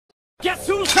Guess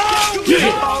who's home? Yeah.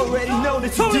 Already know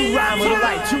that you do rhyme with a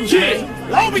light too. Yeah.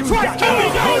 Hold me twice, hold me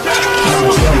down.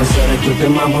 I'ma set it,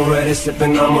 gripping my Beretta,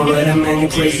 sipping on Beretta. Man, you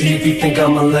crazy if you think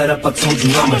I'ma let up. I told you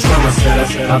I'm a drama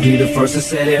setter. I'll be the first to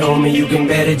set it, homie. You can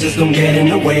bet it, just don't get in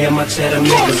the way of my cheddar.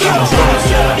 Man, 'cause I'm a drama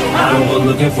setter. I don't go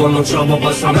looking for no trouble,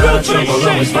 but somehow the trouble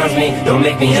always finds me. Don't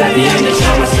make me happy in the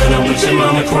drama center with your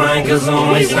mama crying, 'cause the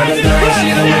only son is dying. She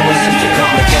don't know it's just to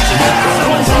come and catch you. 'Cause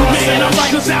I'm a drama setter. I'm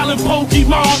like a Allen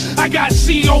Pokemon. I got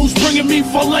COs bringing me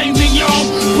filet mignon.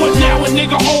 But now a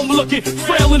nigga home looking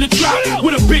frail in the drop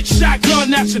with a bitch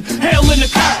shotgun that's in hell in the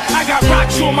cop. I got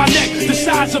rocks on my neck the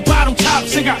size of bottom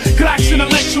tops, and got Glocks in the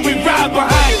lecture we ride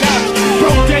behind cops.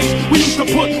 Bro days we used to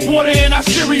put water in our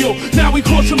cereal. Now we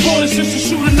cross some borders just to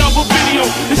shoot another video.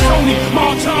 It's Tony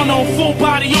Montana, full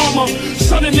body armor.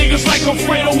 Son of niggas like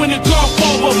Alfredo in the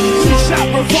Godfather. Two-shot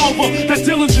revolver, that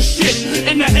Dillinger shit.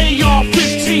 In the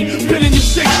AR-15, been in your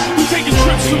six. We taking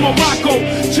trips to Morocco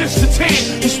just to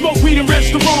tan. We smoke weed in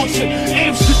restaurants in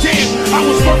Amsterdam. I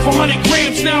was worth 100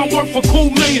 grams, now I'm worth a cool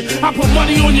million. I put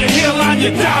money on your hairline,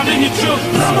 your dime, and your jug.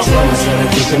 I'm a drama setter,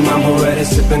 gripping my Beretta,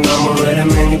 sipping on Beretta.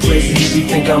 Man, you crazy if you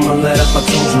think I'ma let up. I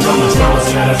told you I'm a drama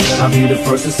setter. I'll be the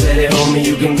first to set it, homie.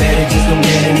 You can bet it, just don't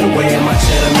get in the way of my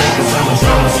cheddar, man, 'cause I'm a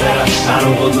drama setter. I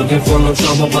don't go looking for no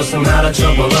trouble, but somehow the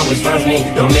trouble always finds me.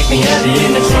 Don't make me happy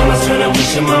in the drama center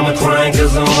with your mama crying,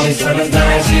 'cause the only son is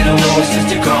dying. She don't know it's just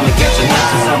you call me, catch a knife,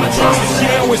 'cause I'm a drama setter.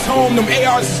 Jail is home, them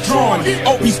ARs is drawn.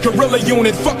 Opie's guerrilla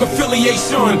unit, fuck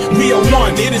affiliation. We are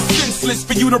one, it is senseless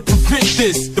for you to prevent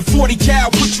this. The 40 cal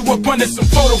put you up under some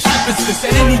photosynthesis.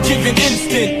 At any given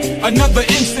instant, another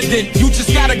incident. You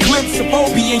just got a glimpse of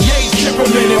Opie and Ye's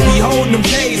temperament, and we holding them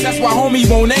K's. That's why homie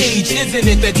won't age, isn't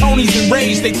it? That Tony's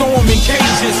enraged, they throw him in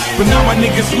cages. But now my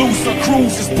niggas loose, our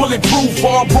cruise is bulletproof.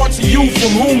 All brought to you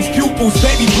from whom's pupils,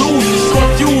 baby blues and short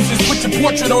fuses. Put your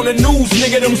portrait on the news,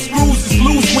 nigga, them screws is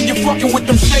loose when you're fucking with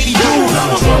them shady dudes. I'm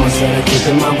a drama setter,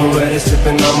 gripping my Beretta,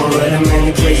 sipping on Beretta. Man,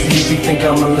 you crazy if you think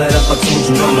I'ma let up. I told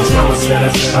you I'm a drama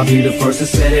setter. I'll be the first to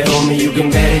set it, homie. You can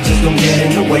bet it, just don't get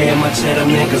in the way of my cheddar,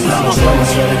 man, 'cause I'm a drama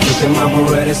setter. Gripping my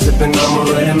Beretta, sipping on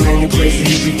Beretta. Man, you crazy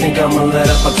if you think I'ma let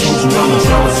up. I told you I'm a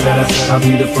drama setter. I'll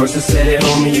be the first to set it,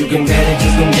 homie. You can bet it,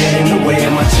 just don't get in the way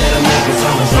of my cheddar, man, 'cause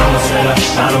I'm a drama setter.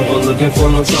 I don't go looking for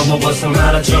no trouble, but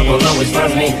somehow the trouble always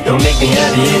finds me. Don't make me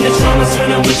happy in the trauma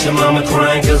center with your mama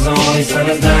crying, 'cause the only son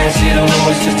is dying. She don't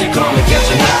know it's just you call me,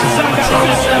 catch a knife, 'cause I'm a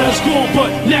drama setter. I was gone, but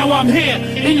now I'm here.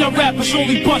 And your rappers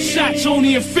only bust shots,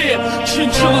 only in fear.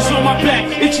 Chinchillas on my back,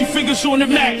 itchy fingers on the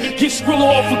Mac. Get Skrilla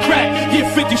off a crack, get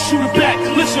 50, shoot it back.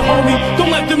 Listen, homie,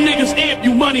 don't let them niggas amp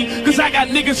you money, 'cause I got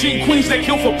niggas in Queens that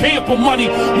kill for pamper money.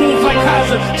 Move like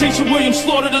Kaiser, Jason Williams,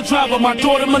 slaughter the driver. My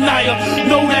daughter Mania,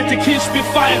 know that the kids spit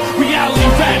fire. Reality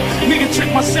rap, nigga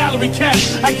check my salary cap.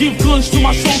 I give guns to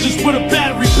my soldiers with a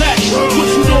battery pack. What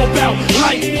you know about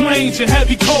light planes and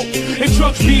heavy coke, and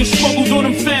drugs being smuggled on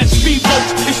them fast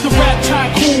speedboats? It's the rap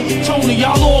tycoon, Tony,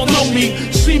 y'all all know me.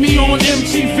 See me on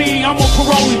MTV, I'm on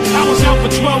parole. I was out for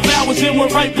 12 hours and we're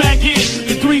right back in.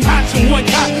 The 3 hots and 1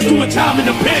 cop, doing time in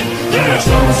the pen. I'm a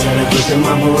drama setter, gripping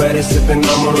my Beretta, sipping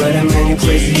on Beretta. Man, you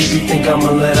crazy if you think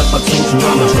I'ma let up. I told you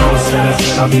I'm a drama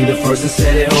setter. I'll be the first to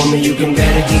set it, homie. You can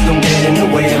bet it, just don't get in the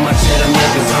way of my cheddar, man,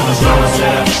 'cause I'm a drama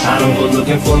setter. I don't go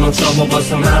looking for no trouble, but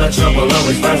somehow the trouble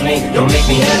always finds me. Don't make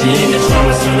me happy in the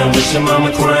trauma center with your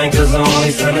mama crying, 'cause the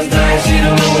only son is dying. She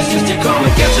don't know it's just you call me,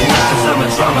 catch a knife, 'cause I'm a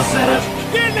drama setter.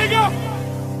 Yeah, nigga!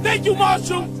 Thank you,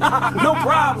 Marshall! No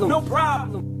problem, no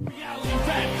problem.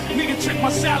 Nigga, check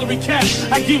my salary cap.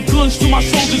 I give guns to my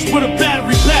soldiers with a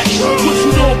battery pack. What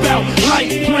you know about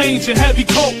light planes and heavy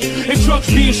coke, and drugs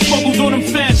being smuggled on them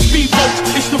fast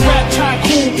speedboats? It's the rap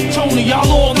tycoon, Tony,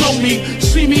 y'all all know me.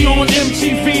 See me on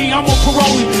MTV, I'm on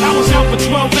parole. I was out for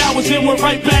 12 hours and we're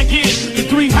right back in. The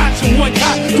 3 hots and 1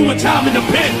 cop, doing time in the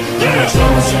pen. I'm a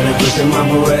drama setter, gripping my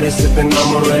Beretta, sipping on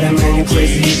Beretta. Man, you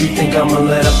crazy if you think I'ma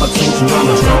let up. I told you I'm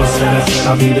a drama setter.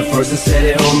 I'll be the first to set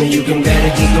it, homie. You can bet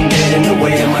it, just don't get in the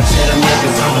way of my cheddar, man,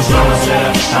 'cause I'm a drama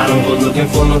setter. I don't go looking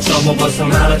for no trouble, but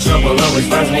somehow the trouble always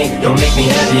finds me. Don't make me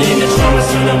happy in the trauma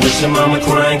center with your mama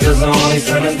crying, 'cause the only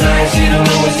son is dying. She don't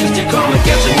know it's just you call me,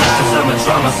 catch a knife, 'cause I'm a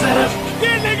drama setter.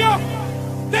 Yeah, nigga!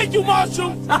 Thank you,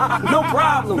 Marshall! No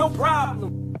problem, no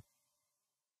problem.